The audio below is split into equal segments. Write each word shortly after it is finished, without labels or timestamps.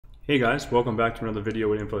Hey guys, welcome back to another video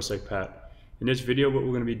with Infosec Pat. In this video, what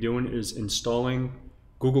we're going to be doing is installing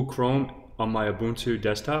Google Chrome on my Ubuntu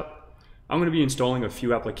desktop. I'm going to be installing a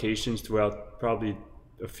few applications throughout probably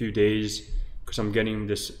a few days because I'm getting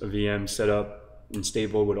this VM set up and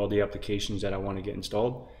stable with all the applications that I want to get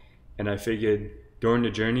installed. And I figured during the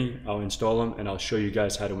journey, I'll install them and I'll show you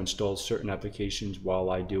guys how to install certain applications while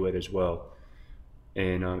I do it as well.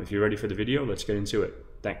 And if you're ready for the video, let's get into it.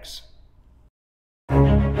 Thanks.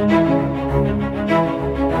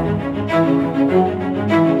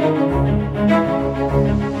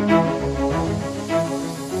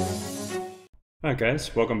 Alright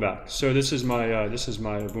guys, welcome back. So this is my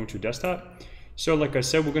Ubuntu desktop. So like I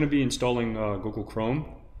said, we're going to be installing Google Chrome,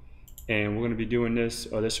 and we're going to be doing this.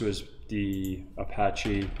 This was the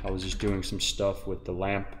Apache. I was just doing some stuff with the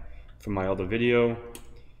lamp from my other video.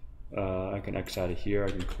 I can X out of here.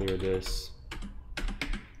 I can clear this.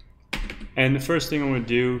 And the first thing I'm going to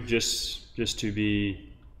do, just to be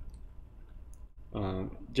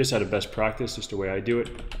just out of best practice, just the way I do it,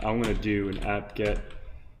 I'm going to do an apt-get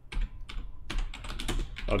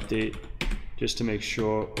update just to make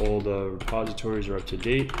sure all the repositories are up to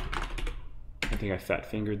date. I think I fat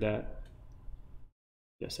fingered that.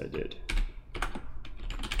 Yes, I did.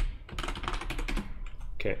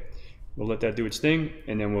 Okay, we'll let that do its thing,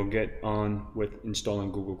 and then we'll get on with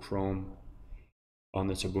installing Google Chrome on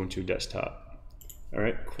this Ubuntu desktop. All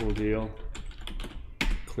right, cool deal.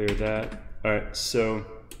 Clear that. All right, so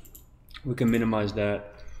we can minimize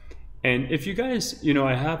that. And if you guys,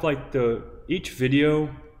 I have like each video,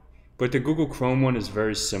 but the Google Chrome one is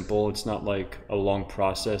very simple. It's not like a long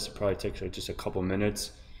process. It probably takes like just a couple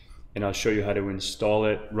minutes. And I'll show you how to install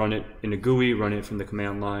it, run it in a GUI, run it from the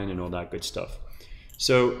command line, and all that good stuff.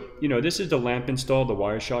 So, this is the lamp install, the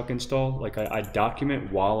Wireshark install. Like I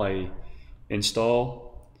document while I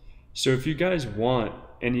install. So if you guys want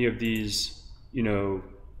any of these,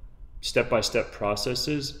 step-by-step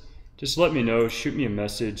processes, just let me know, shoot me a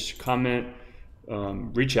message, comment,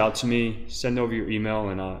 reach out to me, send over your email,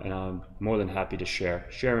 and I'm more than happy to share.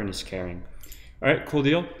 Sharing is caring. All right, cool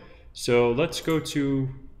deal. So let's go to,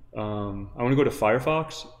 I want to go to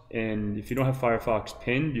Firefox, and if you don't have Firefox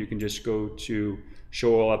pinned, you can just go to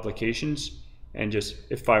show all applications, and just,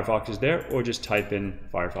 if Firefox is there, or just type in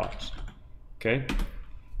Firefox. Okay,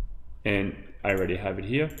 and I already have it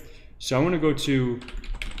here. So I want to go to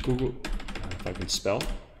Google, if I can spell,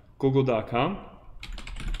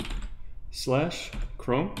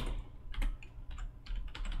 google.com/Chrome.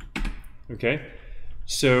 Okay,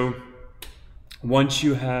 so once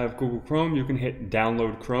you have Google Chrome, you can hit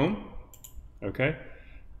download Chrome. Okay,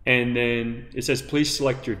 and then it says please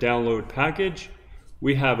select your download package.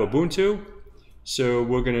 We have Ubuntu, so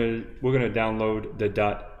we're gonna download the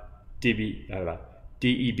 .deb,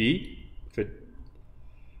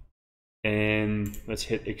 and let's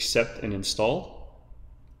hit accept and install.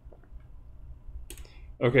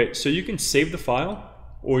 Okay, so you can save the file,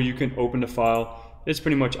 or you can open the file. It's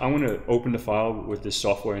pretty much, I want to open the file with this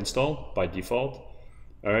software installed by default.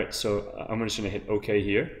 All right, so I'm just going to hit OK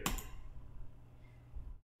here.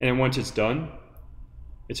 And then once it's done,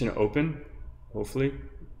 it's going to open, hopefully.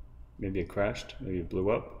 Maybe it crashed, maybe it blew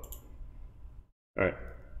up. All right.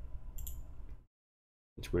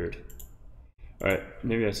 It's weird. All right,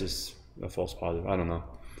 maybe that's just a false positive. I don't know.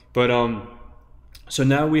 But so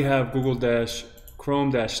now we have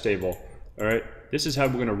Google-Chrome-stable. All right, this is how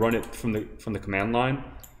we're going to run it from the command line.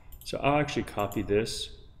 So I'll actually copy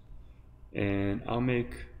this, and I'll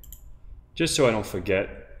make, just so I don't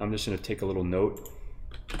forget, I'm just going to take a little note.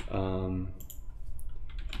 Run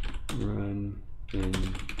in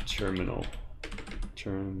terminal. If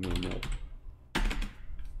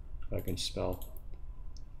I can spell.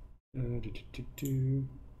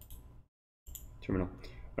 Terminal.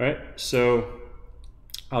 All right, so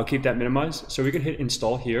I'll keep that minimized. So we can hit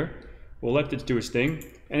install here. We'll let this do its thing,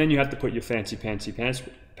 and then you have to put your fancy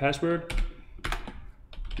password,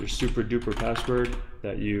 your super duper password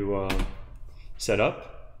that you set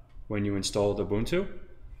up when you installed Ubuntu.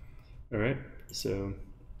 All right, so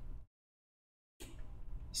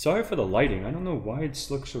sorry for the lighting. I don't know why it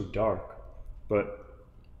looks so dark, but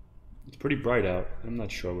it's pretty bright out. I'm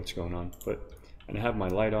not sure what's going on, and I have my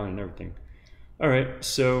light on and everything. All right,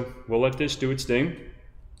 so we'll let this do its thing.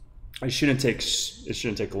 It shouldn't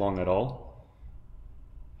take long at all.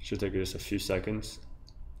 It should take just a few seconds.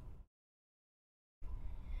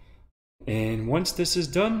 And once this is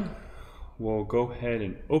done, we'll go ahead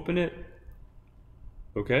and open it.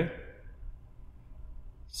 Okay.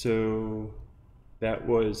 So that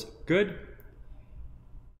was good.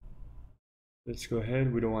 Let's go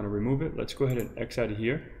ahead, we don't want to remove it. Let's go ahead and X out of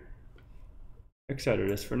here. X out of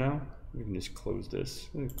this for now. We can just close this.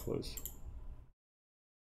 Close.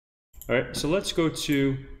 All right, so let's go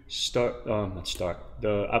to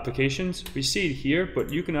the applications. We see it here,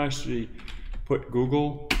 but you can actually put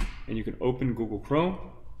Google and you can open Google Chrome.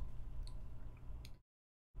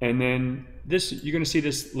 And then this, you're gonna see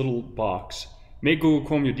this little box. Make Google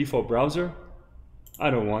Chrome your default browser. I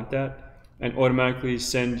don't want that. And automatically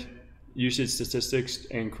send usage statistics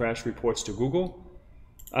and crash reports to Google.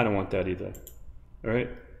 I don't want that either. All right,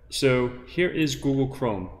 so here is Google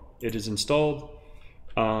Chrome. It is installed.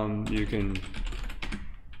 You can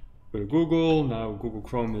go to Google. Now Google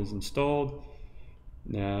Chrome is installed.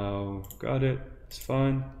 Now got it, it's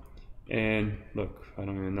fine. And look, I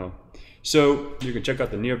don't even know. So you can check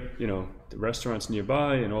out the the restaurants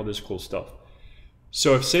nearby and all this cool stuff.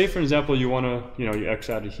 So if, say for example, you want to, you X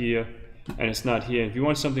out of here and it's not here. If you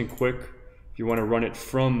want something quick, if you want to run it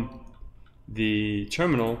from the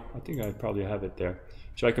terminal, I think I probably have it there.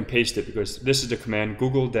 So I can paste it because this is the command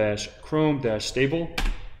Google-Chrome-stable.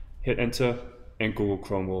 Hit enter and Google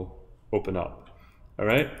Chrome will open up. All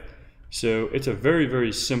right. So it's a very,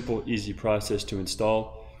 very simple, easy process to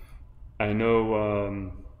install. I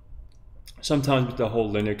know sometimes with the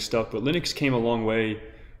whole Linux stuff, but Linux came a long way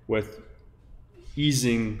with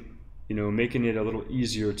easing, making it a little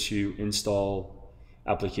easier to install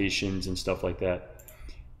applications and stuff like that.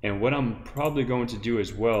 And what I'm probably going to do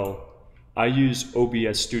as well, I use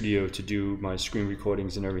OBS Studio to do my screen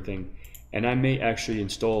recordings and everything. And I may actually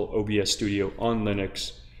install OBS Studio on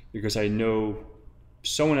Linux because I know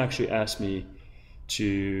someone actually asked me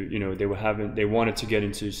to, they wanted to get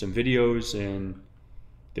into some videos and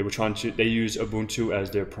they use Ubuntu as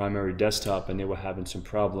their primary desktop and they were having some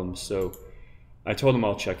problems. So I told them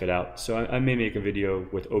I'll check it out. So I may make a video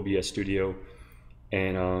with OBS Studio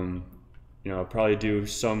and, I'll probably do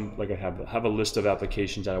some, like I have a list of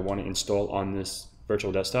applications that I want to install on this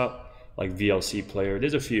virtual desktop, like VLC player.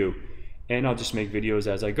 There's a few, and I'll just make videos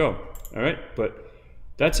as I go. All right, but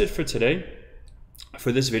that's it for today,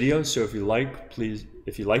 for this video. So if you liked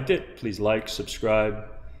it, please like, subscribe,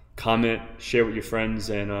 comment, share with your friends,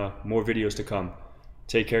 and more videos to come.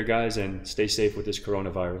 Take care, guys, and stay safe with this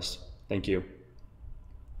coronavirus. Thank you.